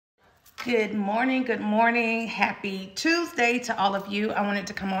Good morning. Good morning. Happy Tuesday to all of you. I wanted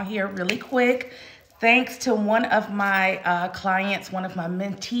to come on here really quick. Thanks to one of my clients, one of my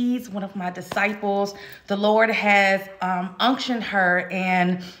mentees, one of my disciples. The Lord has unctioned her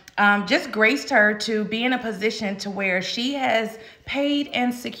and just graced her to be in a position to where she has paid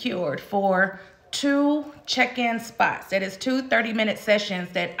and secured for 2 check-in spots. That is 2 30-minute sessions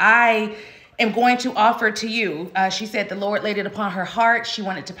that I am going to offer to you. She said the Lord laid it upon her heart. She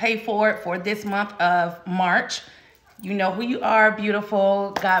wanted to pay for it for this month of March. You know who you are,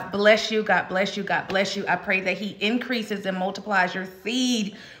 beautiful. God bless you. God bless you. God bless you. I pray that he increases and multiplies your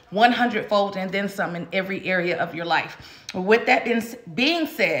seed 100-fold and then some in every area of your life. With that being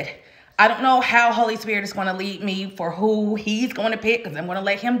said, I don't know how Holy Spirit is going to lead me for who he's going to pick, because I'm going to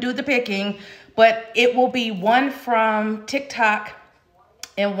let him do the picking, but it will be one from TikTok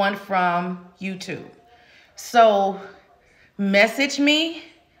and one from YouTube. So message me.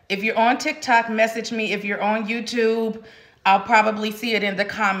 If you're on TikTok, message me. If you're on YouTube, I'll probably see it in the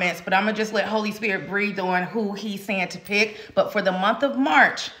comments, but I'm going to just let Holy Spirit breathe on who he's saying to pick. But for the month of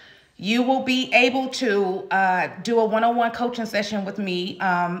March, you will be able to do a one-on-one coaching session with me.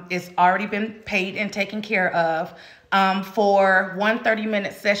 It's already been paid and taken care of for 1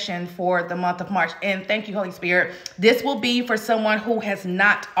 30-minute session for the month of March. And thank you, Holy Spirit. This will be for someone who has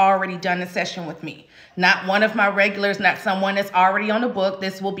not already done a session with me. Not one of my regulars, not someone that's already on the book.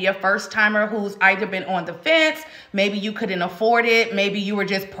 This will be a first timer who's either been on the fence. Maybe you couldn't afford it. Maybe you were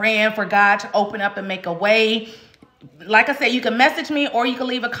just praying for God to open up and make a way. Like I said, you can message me or you can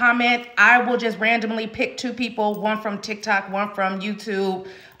leave a comment. I will just randomly pick 2 people, one from TikTok, one from YouTube.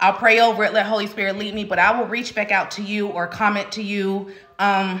 I'll pray over it, let Holy Spirit lead me, but I will reach back out to you or comment to you.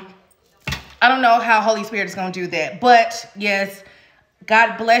 I don't know how Holy Spirit is going to do that, but yes,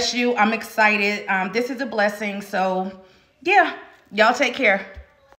 God bless you. I'm excited. This is a blessing. So yeah, y'all take care.